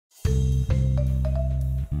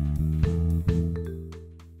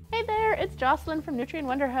it's Jocelyn from Nutrien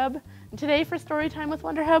Wonderhub, and today for Storytime with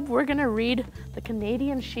Wonderhub, we're going to read the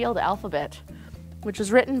Canadian Shield alphabet, which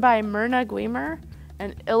was written by Myrna Guymer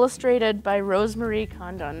and illustrated by Rosemarie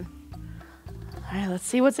Condon. All right, let's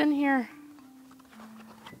see what's in here.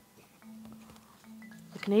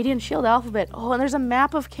 The Canadian Shield alphabet. Oh, and there's a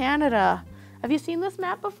map of Canada. Have you seen this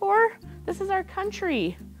map before? This is our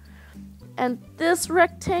country. And this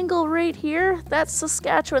rectangle right here, that's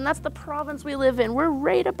Saskatchewan. That's the province we live in. We're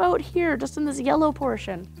right about here, just in this yellow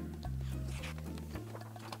portion.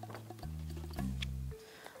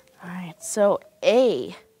 All right, so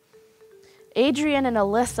A. Adrian and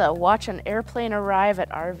Alyssa watch an airplane arrive at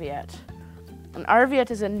Arviat. And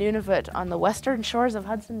Arviat is in Nunavut on the western shores of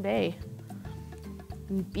Hudson Bay.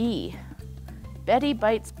 And B. Betty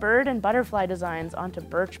bites bird and butterfly designs onto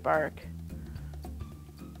birch bark.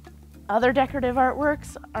 Other decorative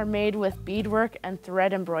artworks are made with beadwork and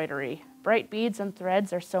thread embroidery. Bright beads and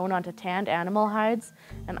threads are sewn onto tanned animal hides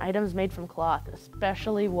and items made from cloth,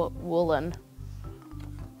 especially woolen.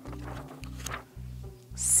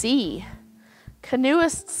 C.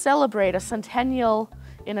 Canoeists celebrate a centennial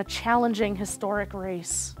in a challenging historic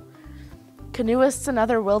race. Canoeists and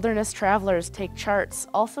other wilderness travelers take charts,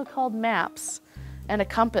 also called maps, and a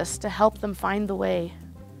compass to help them find the way.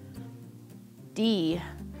 D.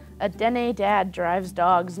 A Dene dad drives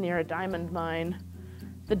dogs near a diamond mine.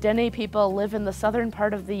 The Dene people live in the southern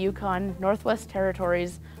part of the Yukon, Northwest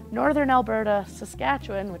Territories, northern Alberta,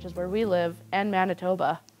 Saskatchewan, which is where we live, and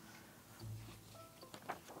Manitoba.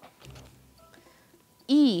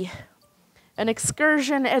 E. An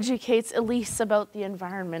excursion educates Elise about the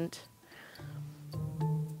environment.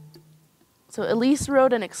 So Elise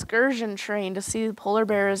rode an excursion train to see the polar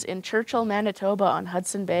bears in Churchill, Manitoba on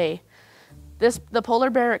Hudson Bay. The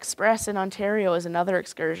Polar Bear Express in Ontario is another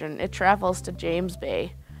excursion. It travels to James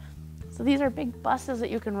Bay. So these are big buses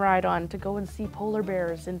that you can ride on to go and see polar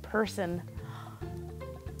bears in person.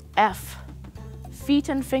 F. Feet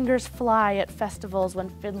and fingers fly at festivals when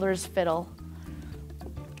fiddlers fiddle.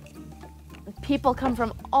 People come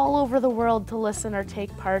from all over the world to listen or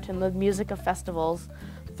take part in the music of festivals.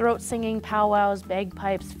 Throat singing, powwows,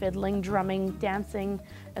 bagpipes, fiddling, drumming, dancing,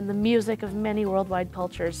 and the music of many worldwide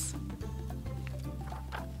cultures.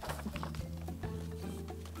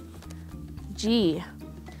 G.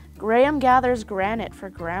 Graham gathers granite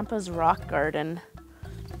for Grandpa's rock garden.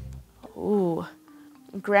 Ooh.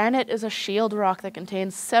 Granite is a shield rock that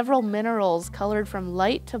contains several minerals colored from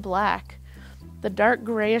light to black. The dark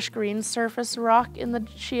grayish-green surface rock in the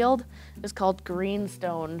shield is called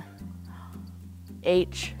greenstone.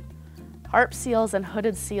 H. Harp seals and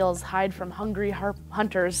hooded seals hide from hungry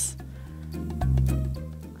hunters.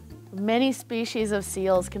 Many species of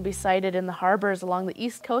seals can be sighted in the harbors along the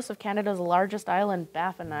east coast of Canada's largest island,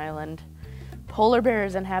 Baffin Island. Polar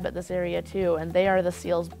bears inhabit this area too, and they are the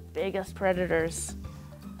seal's biggest predators.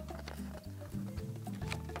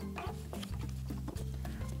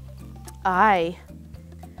 I.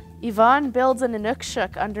 Yvonne builds an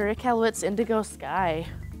Inukshuk under Iqaluit's indigo sky.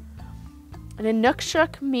 An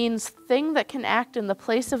Inukshuk means thing that can act in the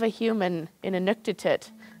place of a human in Inuktitut,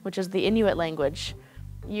 which is the Inuit language.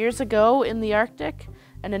 Years ago in the Arctic,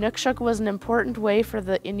 an Inukshuk was an important way for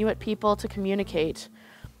the Inuit people to communicate.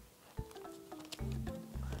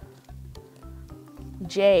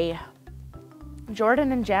 J.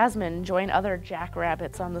 Jordan and Jasmine join other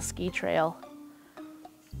jackrabbits on the ski trail.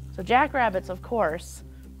 So jackrabbits, of course,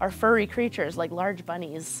 are furry creatures like large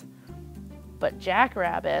bunnies. But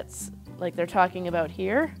jackrabbits, like they're talking about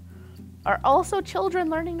here, are also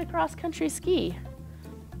children learning to cross-country ski.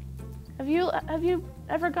 Have you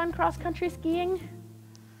ever gone cross-country skiing?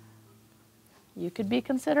 You could be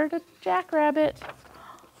considered a jackrabbit.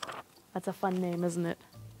 That's a fun name, isn't it?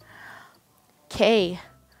 K.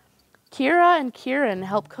 Kira and Kieran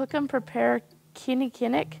help cook and prepare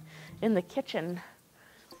kinnikinnick in the kitchen.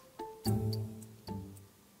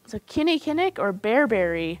 So kinnikinnick, or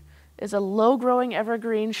bearberry, is a low-growing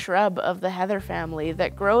evergreen shrub of the heather family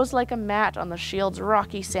that grows like a mat on the shield's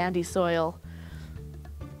rocky, sandy soil.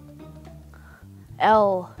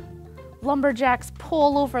 L. Lumberjacks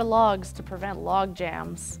pole over logs to prevent log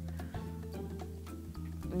jams.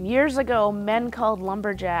 Years ago, men called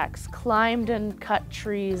lumberjacks climbed and cut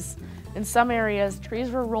trees. In some areas,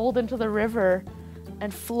 trees were rolled into the river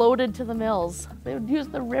and floated to the mills. They would use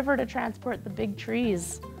the river to transport the big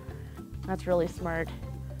trees. That's really smart.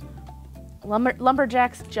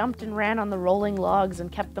 Lumberjacks jumped and ran on the rolling logs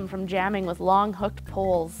and kept them from jamming with long hooked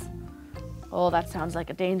poles. Oh, that sounds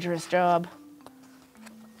like a dangerous job.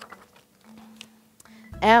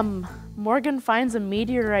 M. Morgan finds a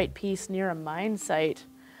meteorite piece near a mine site.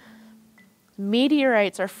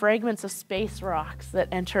 Meteorites are fragments of space rocks that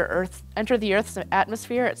enter the Earth's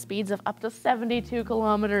atmosphere at speeds of up to 72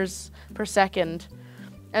 kilometers per second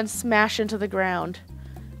and smash into the ground.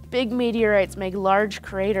 Big meteorites make large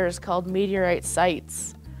craters called meteorite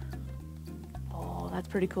sites. Oh, that's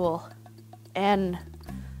pretty cool. And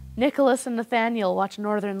Nicholas and Nathaniel watch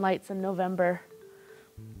northern lights in November.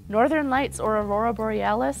 Northern lights, or aurora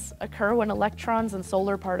borealis, occur when electrons and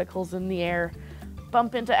solar particles in the air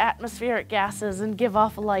bump into atmospheric gases and give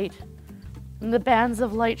off light. And the bands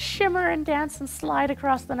of light shimmer and dance and slide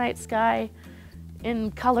across the night sky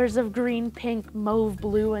in colors of green, pink, mauve,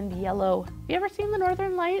 blue, and yellow. Have you ever seen the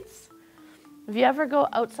northern lights? Have you ever go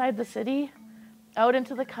outside the city, out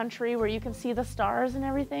into the country where you can see the stars and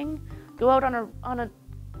everything? Go out on a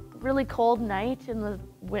really cold night in the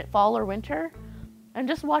fall or winter and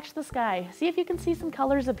just watch the sky. See if you can see some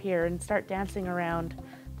colors appear and start dancing around.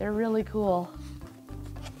 They're really cool.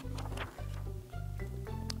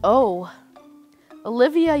 Oh,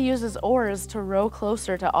 Olivia uses oars to row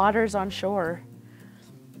closer to otters on shore.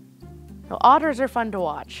 Now, otters are fun to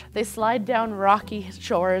watch. They slide down rocky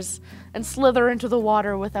shores and slither into the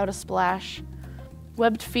water without a splash.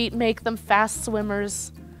 Webbed feet make them fast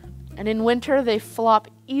swimmers, and in winter they flop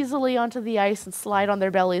easily onto the ice and slide on their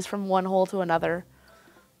bellies from one hole to another.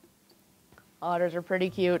 Otters are pretty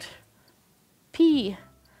cute. P.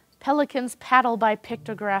 Pelicans paddle by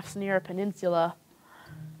pictographs near a peninsula.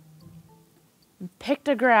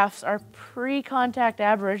 Pictographs are pre-contact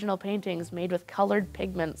Aboriginal paintings made with colored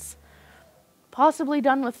pigments, possibly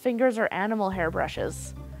done with fingers or animal hair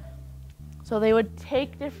brushes. So they would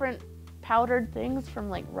take different powdered things from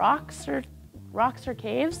like rocks or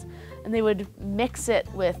caves, and they would mix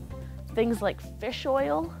it with things like fish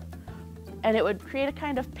oil, and it would create a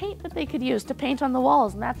kind of paint that they could use to paint on the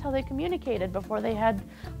walls, and that's how they communicated before they had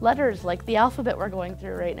letters like the alphabet we're going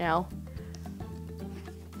through right now.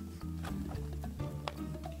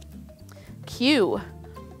 Q.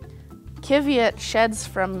 Kiviat sheds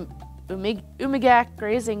from Umigak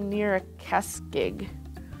grazing near a Kaskig.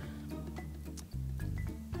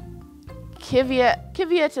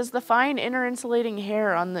 Kiviat is the fine inner insulating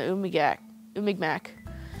hair on the Umigmak,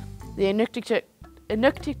 the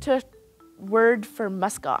Inuktitut word for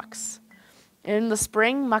muskox. In the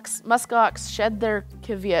spring, muskox shed their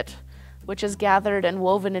kiviat, which is gathered and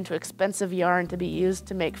woven into expensive yarn to be used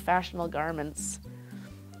to make fashionable garments.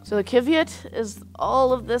 So the kiviat is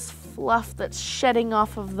all of this fluff that's shedding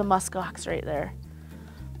off of the muskox right there.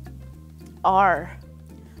 R.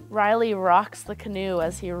 Riley rocks the canoe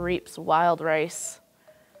as he reaps wild rice.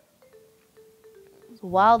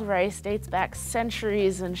 Wild rice dates back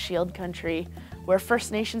centuries in Shield Country, where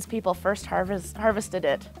First Nations people first harvested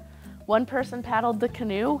it. One person paddled the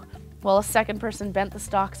canoe, while a second person bent the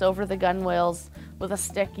stalks over the gunwales with a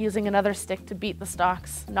stick, using another stick to beat the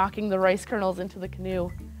stalks, knocking the rice kernels into the canoe.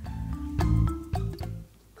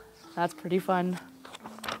 That's pretty fun.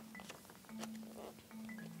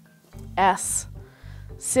 S.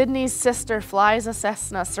 Sydney's sister flies a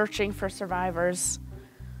Cessna searching for survivors.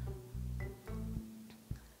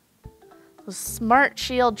 Those smart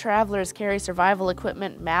Shield travelers carry survival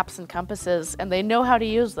equipment, maps, and compasses, and they know how to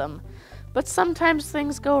use them. But sometimes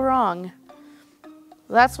things go wrong.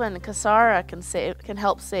 That's when Kasara can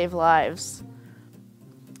help save lives.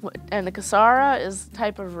 And the Kasara is a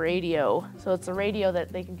type of radio. So it's a radio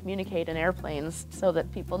that they can communicate in airplanes so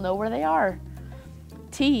that people know where they are.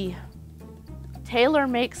 T. Taylor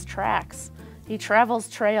makes tracks. He travels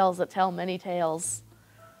trails that tell many tales.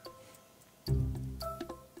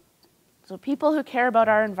 So people who care about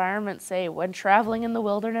our environment say, when traveling in the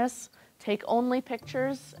wilderness, take only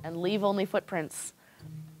pictures and leave only footprints.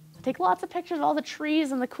 Take lots of pictures of all the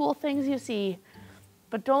trees and the cool things you see,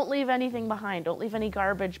 but don't leave anything behind. Don't leave any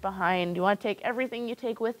garbage behind. You want to take everything you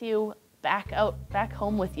take with you back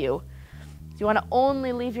home with you. So you want to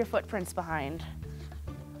only leave your footprints behind.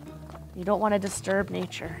 You don't want to disturb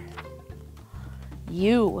nature.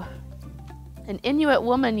 U. An Inuit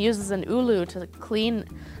woman uses an ulu to clean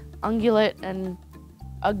ungulate and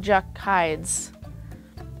ugjuk hides.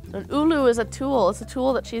 An ulu is a tool. It's a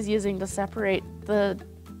tool that she's using to separate the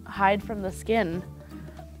hide from the skin.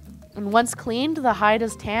 And once cleaned, the hide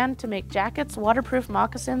is tanned to make jackets, waterproof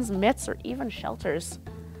moccasins, mitts, or even shelters.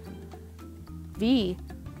 V.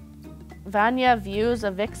 Vanya views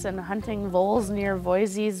a vixen hunting voles near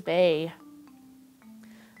Voisey's Bay.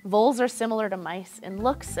 Voles are similar to mice in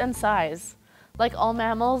looks and size. Like all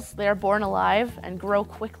mammals, they are born alive and grow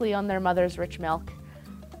quickly on their mother's rich milk.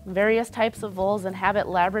 Various types of voles inhabit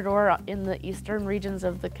Labrador in the eastern regions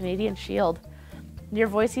of the Canadian Shield. Near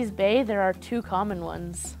Voisey's Bay, there are two common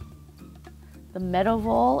ones. the meadow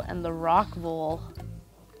vole, and the rock vole.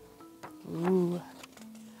 Ooh.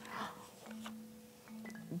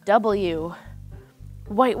 W.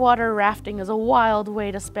 Whitewater rafting is a wild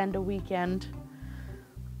way to spend a weekend.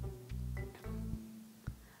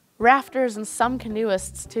 Rafters and some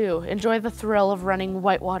canoeists, too, enjoy the thrill of running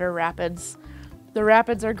whitewater rapids. The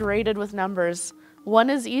rapids are graded with numbers.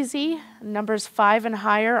 1 is easy, numbers 5 and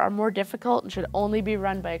higher are more difficult and should only be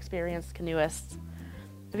run by experienced canoeists.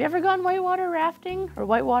 Have you ever gone whitewater rafting or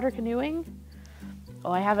whitewater canoeing?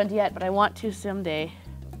 Oh, I haven't yet, but I want to someday.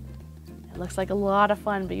 It looks like a lot of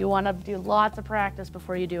fun, but you want to do lots of practice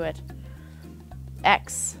before you do it.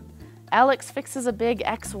 X. Alex fixes a big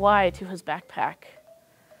XY to his backpack.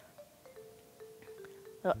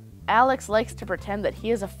 So Alex likes to pretend that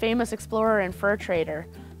he is a famous explorer and fur trader,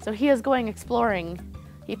 so he is going exploring.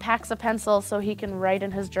 He packs a pencil so he can write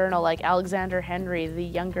in his journal like Alexander Henry the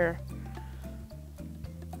Younger.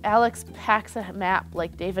 Alex packs a map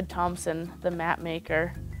like David Thompson, the map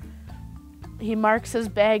maker. He marks his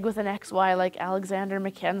bag with an XY like Alexander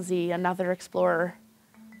Mackenzie, another explorer.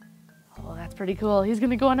 Oh, that's pretty cool. He's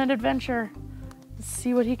gonna go on an adventure.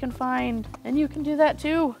 See what he can find. And you can do that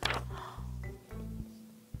too.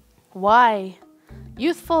 Y.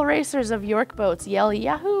 Youthful racers of York boats yell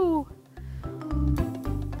Yahoo!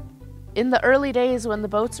 In the early days when the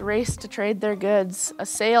boats raced to trade their goods, a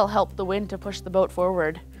sail helped the wind to push the boat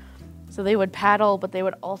forward. So they would paddle, but they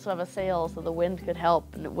would also have a sail so the wind could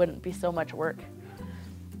help and it wouldn't be so much work.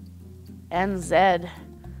 And Z.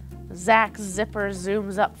 Zach's zipper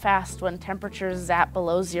zooms up fast when temperatures zap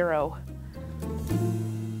below 0.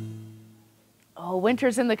 Oh,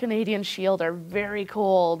 winters in the Canadian Shield are very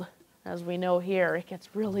cold. As we know here, it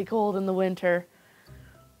gets really cold in the winter.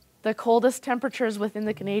 The coldest temperatures within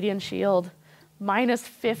the Canadian Shield, minus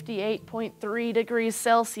 58.3 degrees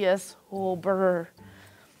Celsius, oh brr,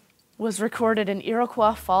 was recorded in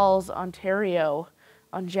Iroquois Falls, Ontario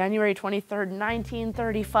on January 23rd,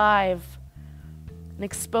 1935. An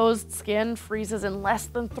exposed skin freezes in less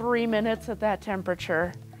than 3 minutes at that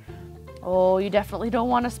temperature. Oh, you definitely don't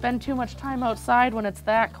want to spend too much time outside when it's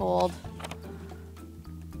that cold.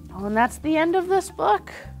 Oh, and that's the end of this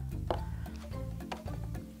book.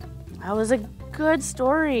 That was a good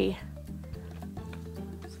story.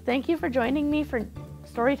 So thank you for joining me for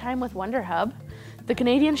Storytime with Wonderhub. The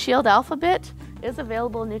Canadian Shield alphabet is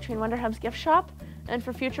available in Nutrien Wonderhub's gift shop. And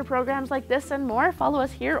for future programs like this and more, follow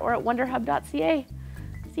us here or at wonderhub.ca.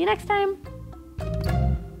 See you next time.